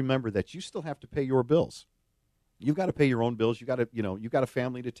you've got to remember that you still have to pay your bills. You've got to pay your own bills. You got to you've got a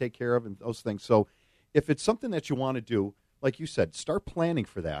family to take care of and those things. So if it's something that you want to do, like you said, start planning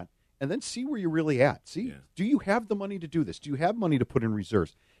for that, and then see where you're really at. Do you have the money to do this? Do you have money to put in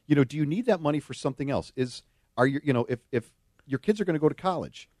reserves? Do you need that money for something else? If your kids are going to go to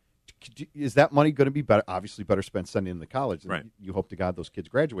college, is that money going to be better? Obviously, better spent sending them to college. Right. You hope to God those kids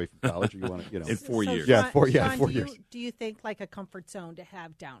graduate from college, or you want to, in 4 years. Yeah, four Sean, years. Do you think like a comfort zone to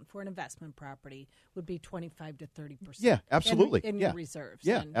have down for an investment property would be 25 to 30%? Yeah, absolutely. In your reserves.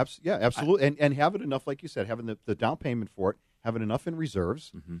 Yeah, absolutely. And have it enough, like you said, having the down payment for it, having enough in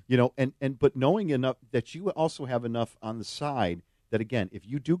reserves. But knowing enough that you also have enough on the side that, again, if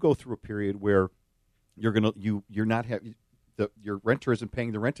you do go through a period where you're not having your renter isn't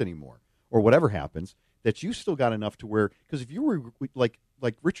paying the rent anymore, or whatever happens, that you still got enough to where, because if you were like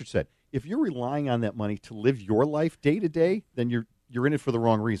Richard said, if you're relying on that money to live your life day to day, then you're in it for the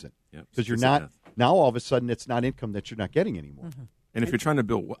wrong reason. Because you're not now. All of a sudden, it's not income that you're not getting anymore. Mm-hmm. And if you're trying to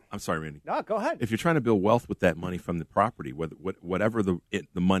build, I'm sorry, Randy. No, go ahead. If you're trying to build wealth with that money from the property, whatever the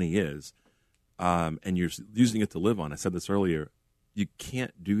money is, and you're using it to live on, I said this earlier, you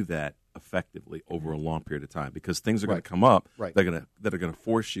can't do that effectively over a long period of time because things are going to come up that are going to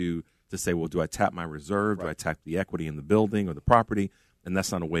force you to say, well, do I tap my reserve? Do I tap the equity in the building or the property? And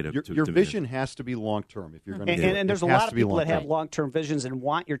that's not a way to your vision has to be long term if you're going to do it. And there's It a has lot to of be people that long-term. have long-term visions and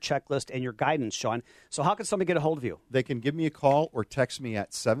want your checklist and your guidance, Sean. So how can somebody get a hold of you? They can give me a call or text me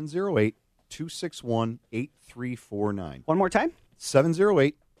at 708-261-8349. One more time?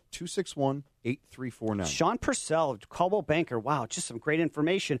 708-261-8349. Sean Purcell, Coldwell Banker. Wow, just some great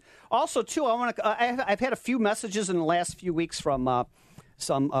information. Also, too, I've had a few messages in the last few weeks from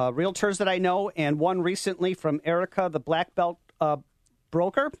some realtors that I know, and one recently from Erica, the Black Belt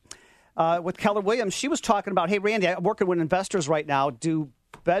broker with Keller Williams. She was talking about, hey, Randy, I'm working with investors right now. Do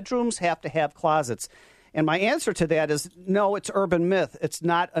bedrooms have to have closets? And my answer to that is no, it's urban myth. It's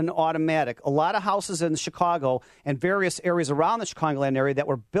not an automatic. A lot of houses in Chicago and various areas around the Chicagoland area that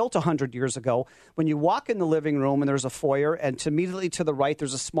were built 100 years ago, when you walk in the living room and there's a foyer, and immediately to the right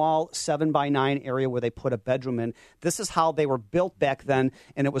there's a small 7x9 area where they put a bedroom in. This is how they were built back then,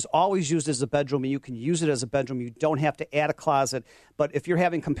 and it was always used as a bedroom, and you can use it as a bedroom. You don't have to add a closet. But if you're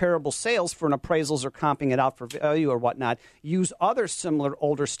having comparable sales for an appraisals or comping it out for value or whatnot, use other similar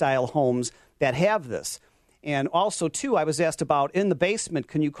older style homes that have this. And also, too, I was asked about in the basement,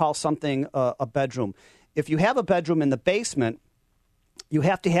 can you call something a bedroom? If you have a bedroom in the basement, you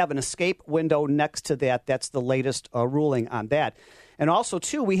have to have an escape window next to that. That's the latest ruling on that. And also,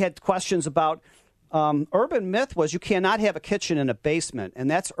 too, we had questions about urban myth was you cannot have a kitchen in a basement,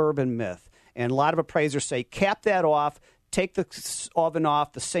 and that's urban myth. And a lot of appraisers say cap that off, take the oven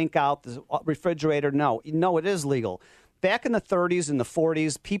off, the sink out, the refrigerator. No, it is legal. Back in the 30s and the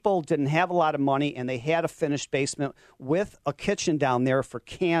 40s, people didn't have a lot of money, and they had a finished basement with a kitchen down there for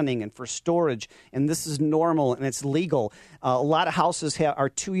canning and for storage, and this is normal, and it's legal. A lot of houses are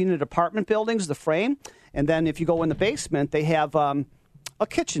two-unit apartment buildings, the frame, and then if you go in the basement, they have a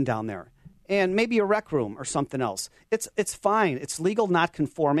kitchen down there and maybe a rec room or something else. It's fine. It's legal, not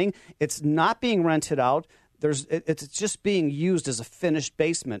conforming. It's not being rented out. It's just being used as a finished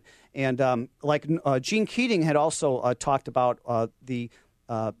basement. And Gene Keating had also talked about do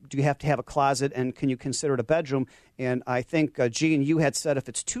you have to have a closet and can you consider it a bedroom? And I think, Gene, you had said if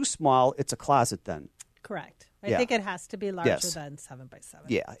it's too small, it's a closet then. Correct. I think it has to be larger than 7x7.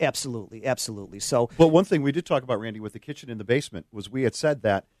 Yeah, absolutely. Absolutely. So, well, one thing we did talk about, Randy, with the kitchen in the basement was we had said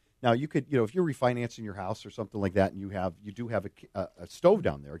that now you could, if you're refinancing your house or something like that and you do have a stove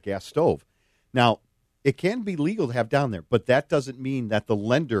down there, a gas stove. Now, it can be legal to have down there, but that doesn't mean that the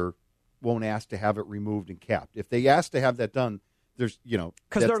lender won't ask to have it removed and capped. If they ask to have that done, there's, because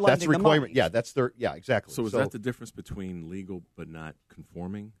they're lending that's a requirement. the money. Yeah, exactly. So is that the difference between legal but not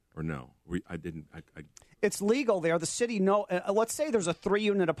conforming, or no? It's legal there. The city, let's say there's a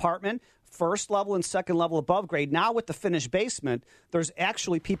 3-unit apartment, first level and second level above grade. Now with the finished basement, there's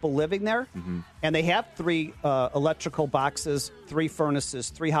actually people living there, and they have 3 electrical boxes, 3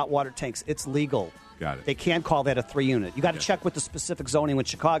 furnaces, 3 hot water tanks. It's legal. Got it. They can't call that a 3-unit. You got to check with the specific zoning with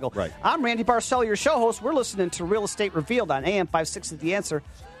Chicago. Right. I'm Randy Barcella, your show host. We're listening to Real Estate Revealed on AM 560 The Answer.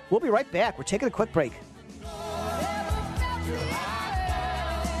 We'll be right back. We're taking a quick break.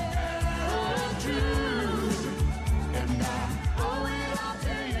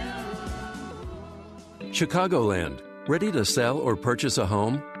 Chicagoland. Ready to sell or purchase a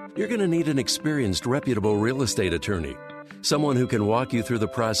home? You're going to need an experienced, reputable real estate attorney. Someone who can walk you through the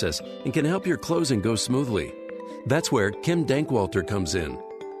process and can help your closing go smoothly. That's where Kim Dankwalter comes in.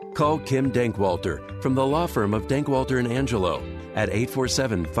 Call Kim Dankwalter from the law firm of Dankwalter & Angelo at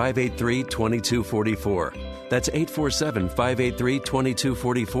 847-583-2244. That's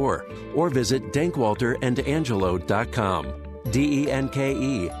 847-583-2244. Or visit dankwalterandangelo.com.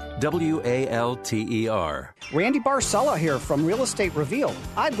 DENKEWALTER. Randy Barcella here from Real Estate Revealed.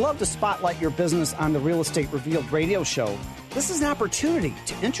 I'd love to spotlight your business on the Real Estate Revealed radio show. This is an opportunity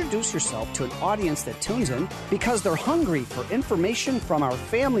to introduce yourself to an audience that tunes in because they're hungry for information from our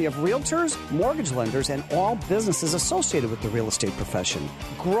family of realtors, mortgage lenders, and all businesses associated with the real estate profession.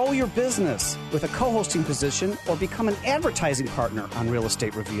 Grow your business with a co-hosting position or become an advertising partner on Real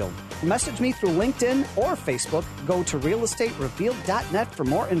Estate Revealed. Message me through LinkedIn or Facebook. Go to realestaterevealed.net for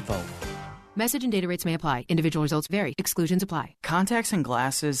more info. Message and data rates may apply. Individual results vary. Exclusions apply. Contacts and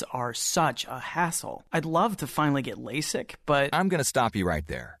glasses are such a hassle. I'd love to finally get LASIK, but I'm going to stop you right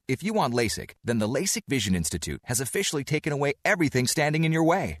there. If you want LASIK, then the LASIK Vision Institute has officially taken away everything standing in your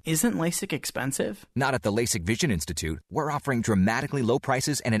way. Isn't LASIK expensive? Not at the LASIK Vision Institute. We're offering dramatically low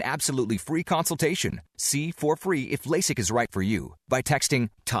prices and an absolutely free consultation. See for free if LASIK is right for you by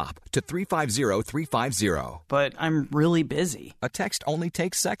texting TOP to 350-350. But I'm really busy. A text only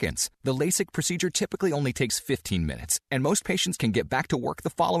takes seconds. The LASIK procedure typically only takes 15 minutes, and most patients can get back to work the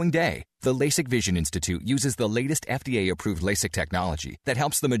following day. The LASIK Vision Institute uses the latest FDA-approved LASIK technology that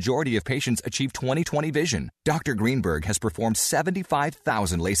helps the majority of patients achieve 20/20 vision. Dr. Greenberg has performed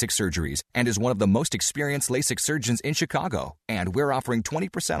 75,000 LASIK surgeries and is one of the most experienced LASIK surgeons in Chicago. And we're offering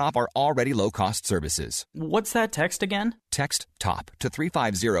 20% off our already low-cost services. What's that text again? Text TOP to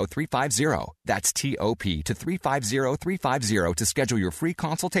 350-350. That's TOP to 350-350 to schedule your free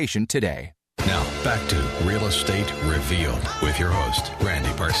consultation today. Now, back to Real Estate Revealed with your host, Randy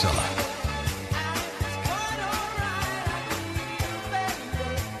Barcella.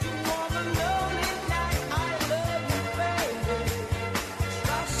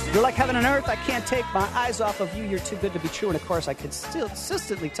 You're like heaven and earth. I can't take my eyes off of you. You're too good to be true. And, of course, I can still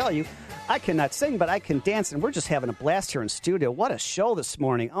consistently tell you I cannot sing, but I can dance. And we're just having a blast here in studio. What a show this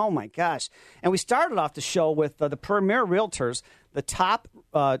morning. Oh, my gosh. And we started off the show with the Premier Realtors, the top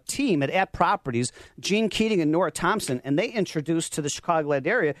team at Properties, Gene Keating and Nora Thompson. And they introduced to the Chicagoland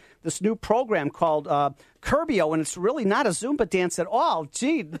area this new program called Curbio. And it's really not a Zumba dance at all.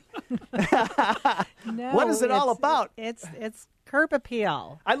 Gene, no, what is it all about? It's Curb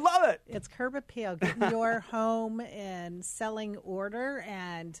Appeal. I love it. It's Curb Appeal, getting your home in selling order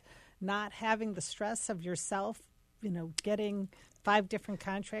and not having the stress of yourself, getting 5 different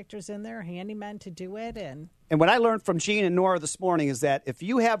contractors in there, handymen to do it. And what I learned from Gene and Nora this morning is that if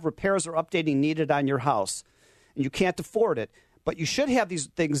you have repairs or updating needed on your house and you can't afford it, but you should have these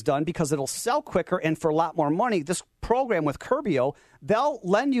things done because it'll sell quicker and for a lot more money. This program with Curbio, they'll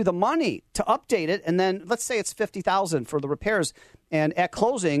lend you the money to update it, and then let's say it's $50,000 for the repairs, and at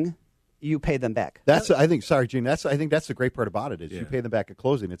closing, you pay them back. I think that's the great part about it is you pay them back at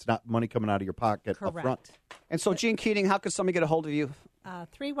closing. It's not money coming out of your pocket up front. And so, Gene Keating, how could somebody get a hold of you?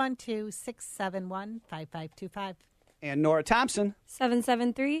 312-671-5525. And Nora Thompson.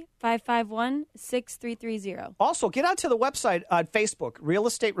 773-551-6330. Also, get onto the website on Facebook, Real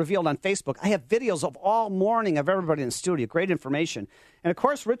Estate Revealed on Facebook. I have videos of all morning of everybody in the studio. Great information. And, of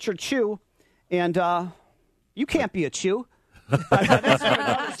course, Richard Chew. And you can't be a Chew.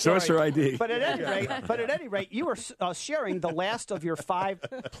 Show us your ID. But at any rate, you were sharing the last of your 5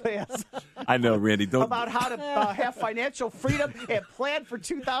 plans. I know, Randy. About how to have financial freedom and plan for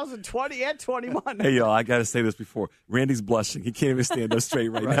 2020 and 21. Hey, y'all! I got to say this before. Randy's blushing. He can't even stand up straight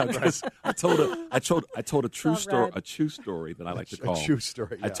right now because I told a true story. A true story that I like to call a true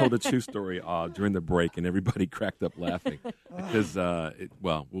story. Yeah. I told a true story during the break, and everybody cracked up laughing because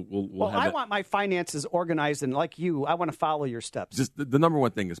we'll have I want my finances organized, and like you, I want to follow your steps. Just the number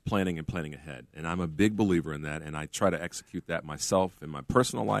one thing is planning and planning ahead, and I'm a big believer in that, and I try to execute that myself in my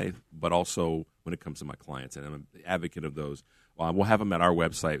personal life, but also when it comes to my clients, and I'm an advocate of those. We'll have them at our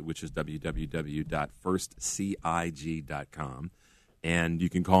website, which is www.firstcig.com, and you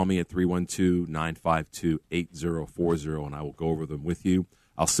can call me at 312-952-8040, and I will go over them with you.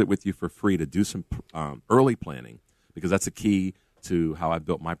 I'll sit with you for free to do some early planning because that's a key to how I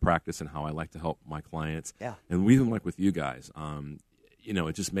built my practice and how I like to help my clients. Yeah. And even like with you guys,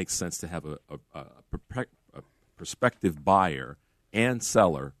 it just makes sense to have a prospective buyer and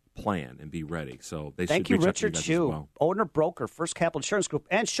seller plan and be ready. So they Thank should you, reach Richard out to you guys Chew, as well. owner broker, First Capital Insurance Group,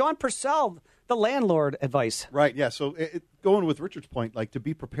 and Sean Purcell, the landlord advice. Right. Yeah. So going with Richard's point, like to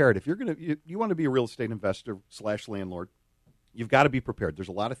be prepared. If you're you want to be a real estate investor / landlord, you've got to be prepared. There's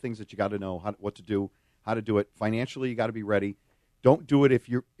a lot of things that you got to know what to do, how to do it financially. You got to be ready. Don't do it if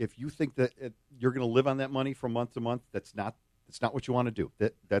you think that you're going to live on that money from month to month. That's not what you want to do.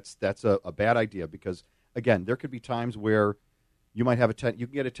 That's a bad idea because again, there could be times where you might have you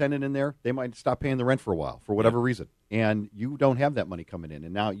can get a tenant in there. They might stop paying the rent for a while for whatever reason, and you don't have that money coming in,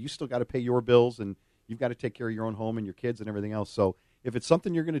 and now you still got to pay your bills, and you've got to take care of your own home and your kids and everything else. So if it's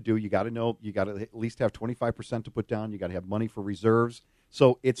something you're going to do, you got to know you got to at least have 25% to put down. You got to have money for reserves.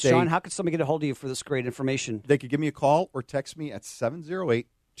 So it's Sean, how could somebody get a hold of you for this great information? They could give me a call or text me at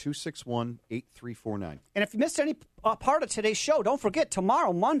 708-261-8349. And if you missed any part of today's show, don't forget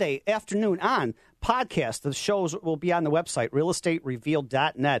tomorrow, Monday afternoon on podcast. The shows will be on the website,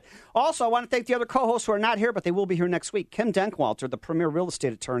 realestaterevealed.net. Also, I want to thank the other co-hosts who are not here, but they will be here next week. Kim Denkwalter, the premier real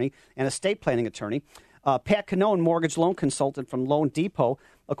estate attorney and estate planning attorney. Pat Canone, mortgage loan consultant from Loan Depot.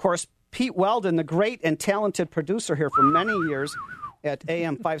 Of course, Pete Weldon, the great and talented producer here for many years at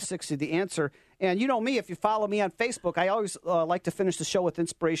AM 560, The Answer. And you know me, if you follow me on Facebook, I always like to finish the show with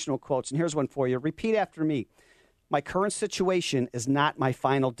inspirational quotes. And here's one for you. Repeat after me. My current situation is not my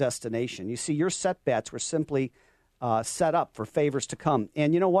final destination. You see, your setbacks were simply set up for favors to come.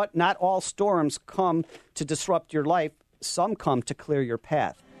 And you know what? Not all storms come to disrupt your life. Some come to clear your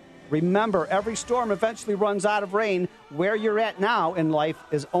path. Remember, every storm eventually runs out of rain. Where you're at now in life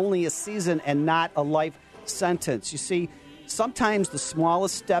is only a season and not a life sentence. You see, Sometimes the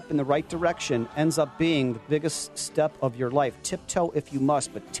smallest step in the right direction ends up being the biggest step of your life. Tiptoe if you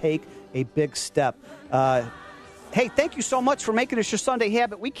must, but take a big step. Hey, thank you so much for making us your Sunday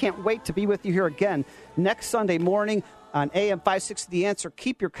habit. We can't wait to be with you here again next Sunday morning on AM 560 The Answer.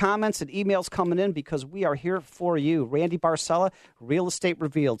 Keep your comments and emails coming in because we are here for you. Randy Barcella, Real Estate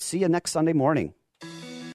Revealed. See you next Sunday morning.